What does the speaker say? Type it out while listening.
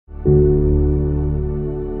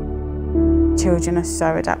Children are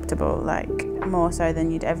so adaptable, like more so than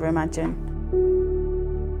you'd ever imagine.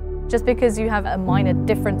 Just because you have a minor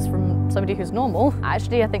difference from somebody who's normal,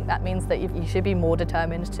 actually I think that means that you should be more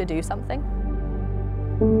determined to do something.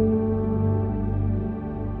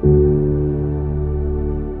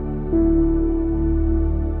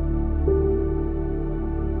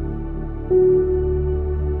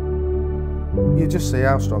 You just see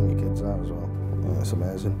how strong your kids are as well. Yeah, it's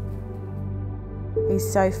amazing.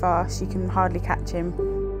 He's so fast, you can hardly catch him.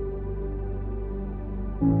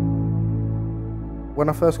 When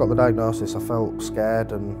I first got the diagnosis, I felt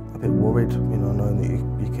scared and a bit worried, you know, knowing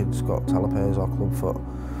that your kid's got talipes or clubfoot.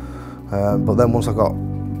 But then once I got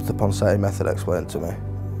the Ponseti Method explained to me,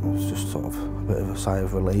 it was just sort of a bit of a sigh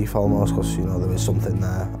of relief almost, because, you know, there is something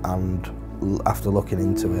there, and after looking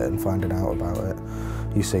into it and finding out about it,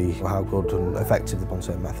 you see how good and effective the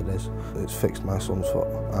Ponseti Method is. It's fixed my son's foot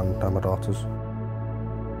and my daughter's.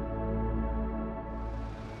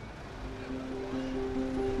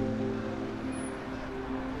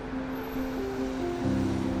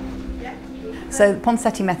 So the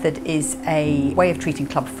Ponseti Method is a way of treating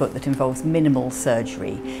clubfoot that involves minimal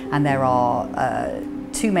surgery, and there are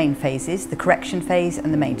two main phases, the correction phase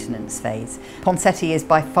and the maintenance phase. Ponseti is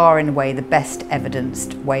by far and away the best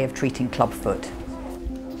evidenced way of treating clubfoot.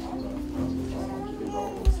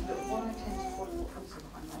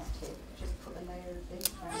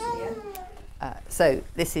 So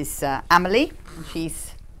this is Amelie,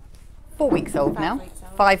 she's 4 weeks old now,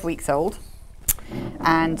 5 weeks old.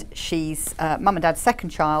 And she's mum and dad's second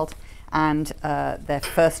child, and their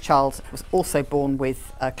first child was also born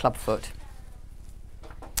with clubfoot.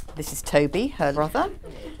 This is Toby, her brother.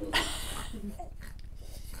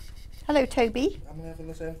 Hello, Toby. I'm having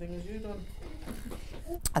the same thing as you done.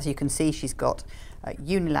 As you can see, she's got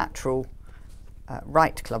unilateral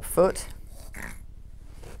right clubfoot.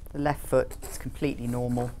 The left foot is completely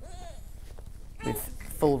normal with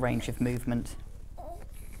full range of movement.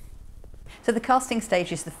 So the casting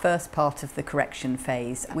stage is the first part of the correction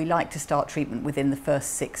phase. We like to start treatment within the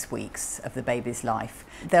first 6 weeks of the baby's life.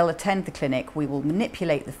 They'll attend the clinic, we will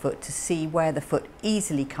manipulate the foot to see where the foot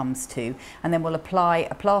easily comes to, and then we'll apply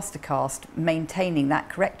a plaster cast maintaining that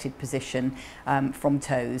corrected position from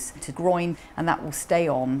toes to groin, and that will stay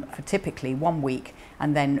on for typically 1 week,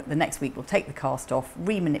 and then the next week we'll take the cast off,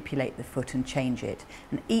 re-manipulate the foot and change it.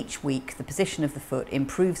 And each week the position of the foot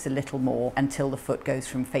improves a little more until the foot goes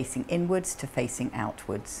from facing inwards to facing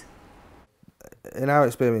outwards. In our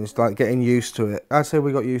experience, like getting used to it, I'd say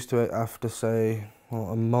we got used to it after, say,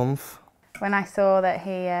 what, a month. When I saw that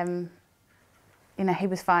he, you know, he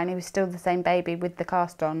was fine, he was still the same baby with the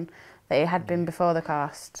cast on that he had been before the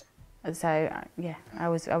cast. So yeah, I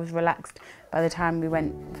was relaxed by the time we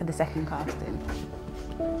went for the second casting.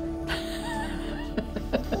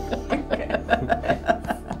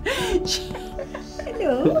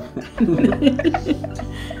 Hello.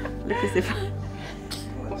 Look as if.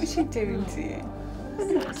 What is she doing to you?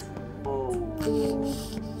 Oh,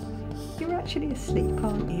 you're actually asleep,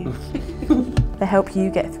 aren't you? They help you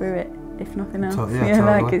get through it, if nothing else. Yeah, yeah,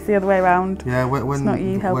 totally. like it's the other way around. Yeah, it's not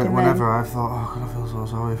you helping whenever them. I've thought, oh God, I feel so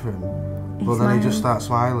sorry for him, He but then he smiles. just starts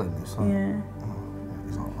smiling. It's like, Yeah. oh,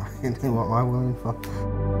 he's not like, what am I willing for?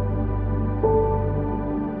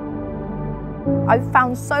 I've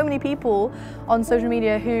found so many people on social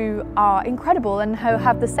media who are incredible and who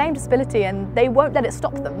have the same disability, and they won't let it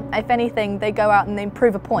stop them. If anything, they go out and they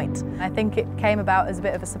prove a point. I think it came about as a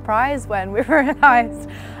bit of a surprise when we realised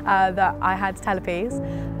that I had talipes.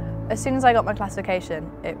 As soon as I got my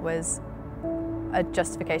classification, it was a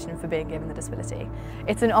justification for being given the disability.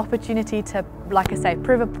 It's an opportunity to, like I say,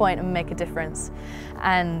 prove a point and make a difference.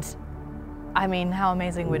 And I mean, how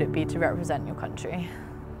amazing would it be to represent your country?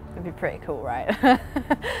 It'd be pretty cool, right?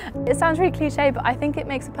 It sounds really cliche, but I think it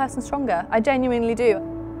makes a person stronger. I genuinely do.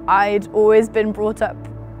 I'd always been brought up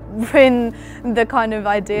in the kind of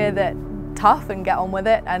idea that tough and get on with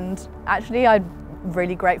it, and actually I'm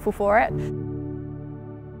really grateful for it.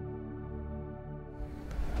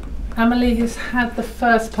 Amelie has had the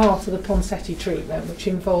first part of the Ponseti treatment, which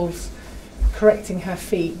involves correcting her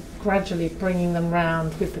feet, gradually bringing them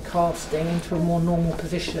round with the casting into a more normal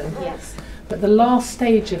position. Yes. But the last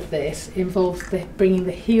stage of this involves bringing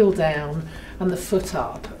the heel down and the foot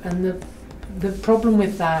up, and the problem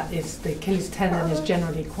with that is the Achilles tendon is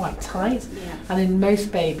generally quite tight, and in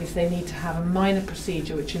most babies they need to have a minor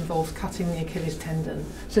procedure which involves cutting the Achilles tendon.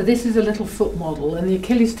 So this is a little foot model, and the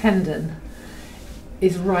Achilles tendon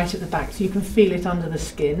is right at the back, so you can feel it under the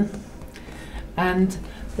skin. And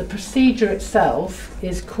the procedure itself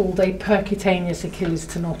is called a percutaneous Achilles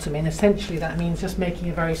tenotomy, and essentially that means just making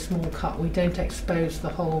a very small cut. We don't expose the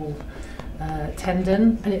whole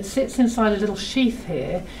tendon, and it sits inside a little sheath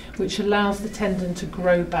here which allows the tendon to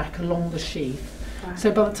grow back along the sheath. Right.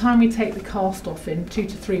 So by the time we take the cast off in 2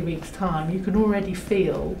 to 3 weeks' time, you can already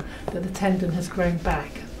feel that the tendon has grown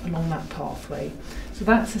back along that pathway. So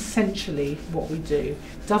that's essentially what we do.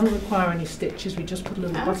 It doesn't require any stitches, we just put a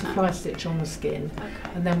little butterfly stitch on the skin,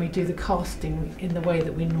 and then we do the casting in the way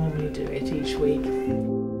that we normally do it each week.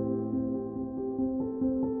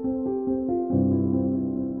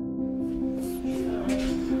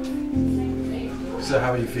 So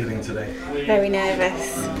how are you feeling today? Very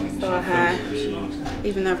nervous for her,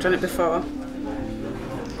 even though I've done it before.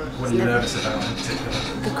 What are you nervous about in particular?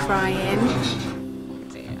 The crying.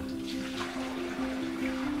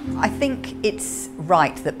 I think it's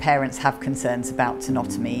right that parents have concerns about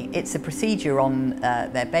tenotomy. It's a procedure on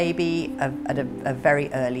their baby at a very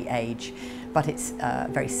early age, but it's a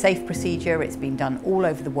very safe procedure. It's been done all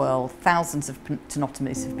over the world. Thousands of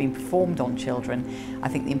tenotomies have been performed on children. I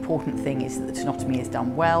think the important thing is that the tenotomy is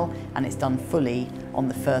done well and it's done fully on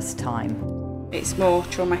the first time. It's more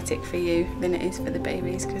traumatic for you than it is for the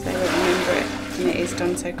babies because they won't remember it and it is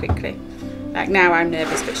done so quickly. Like now I'm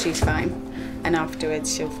nervous but she's fine. And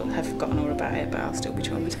afterwards she'll have forgotten all about it, but I'll still be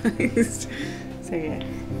traumatised. So yeah.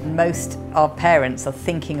 Most of parents are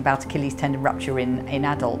thinking about Achilles tendon rupture in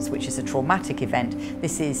adults, which is a traumatic event.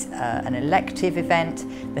 This is an elective event.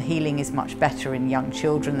 The healing is much better in young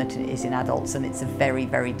children than it is in adults, and it's a very,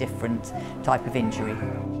 very different type of injury.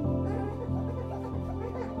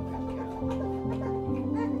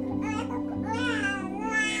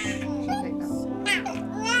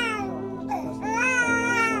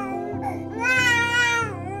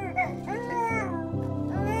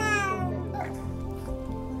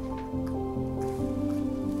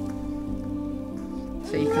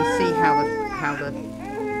 So you can see how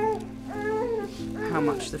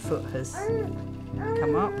much the foot has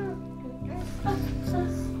come up.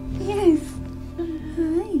 Yes. Hi.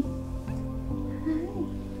 Hi.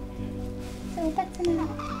 So that's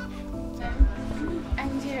enough.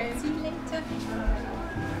 And you. See you later.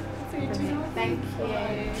 Thank you.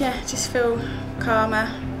 Yeah, just feel calmer,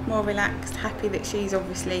 more relaxed, happy that she's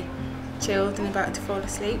obviously chilled and about to fall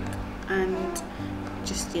asleep, and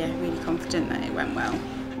just really confident that it went well.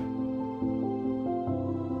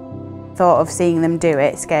 Thought of seeing them do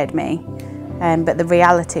it scared me, but the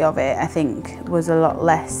reality of it I think was a lot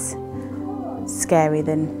less scary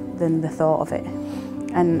than the thought of it.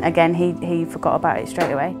 And again he forgot about it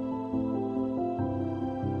straight away.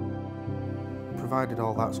 Provided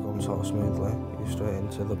all that's gone sort of smoothly, you're straight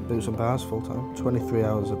into the boots and bars full time, 23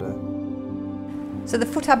 hours a day. So the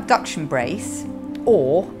foot abduction brace,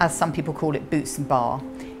 or as some people call it, boots and bar,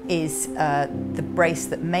 is the brace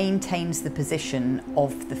that maintains the position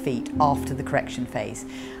of the feet after the correction phase.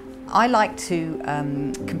 I like to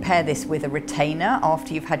compare this with a retainer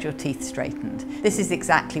after you've had your teeth straightened. This is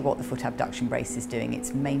exactly what the foot abduction brace is doing.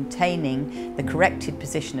 It's maintaining the corrected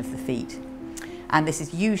position of the feet. And this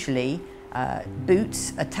is usually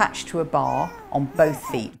boots attached to a bar on both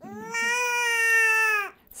feet.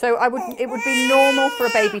 So it would be normal for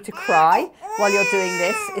a baby to cry while you're doing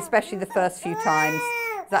this, especially the first few times.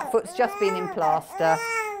 That foot's just been in plaster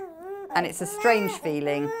and it's a strange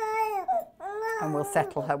feeling, and we'll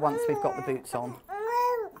settle her once we've got the boots on.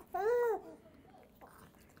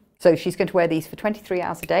 So she's going to wear these for 23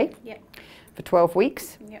 hours a day, for 12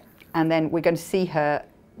 weeks, and then we're going to see her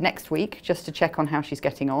next week just to check on how she's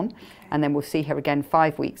getting on, and then we'll see her again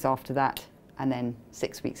 5 weeks after that, and then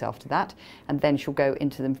 6 weeks after that, and then she'll go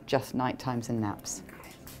into them just night times and naps.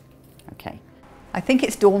 Okay. I think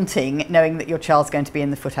it's daunting knowing that your child's going to be in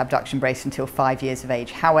the foot abduction brace until 5 years of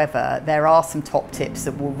age. However, there are some top tips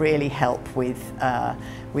that will really help with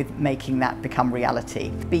making that become reality.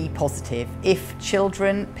 Be positive. If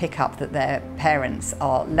children pick up that their parents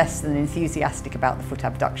are less than enthusiastic about the foot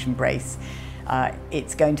abduction brace,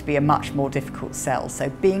 it's going to be a much more difficult sell. So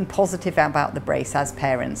being positive about the brace as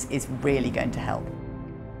parents is really going to help.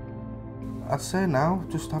 I'd say now,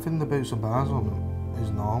 just having the boots and bars on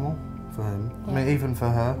is normal for him. I mean, even for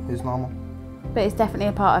her, is normal. But it's definitely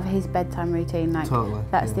a part of his bedtime routine. Like, totally.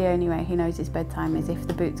 That's the only way he knows it's bedtime, is if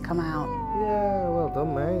the boots come out. Yeah, well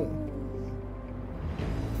done, mate.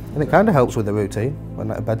 And it kind of helps with the routine,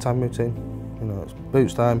 when a bedtime routine. You know, it's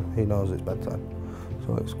boots time, he knows it's bedtime.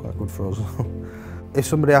 So it's quite good for us. If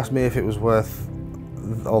somebody asked me if it was worth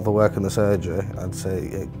all the work and the surgery, I'd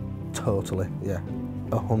say totally, yeah,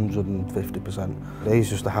 150%. He's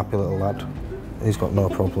just a happy little lad. He's got no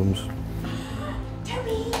problems.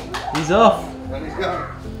 He's off.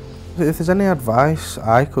 If there's any advice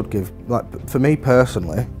I could give, like for me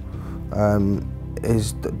personally,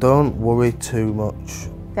 is don't worry too much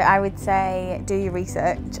So I would say do your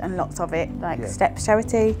research and lots of it. Like Yeah. Steps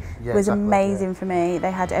Charity Yeah, was exactly, amazing yeah. for me.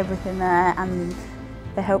 They had everything there and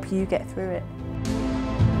they help you get through it.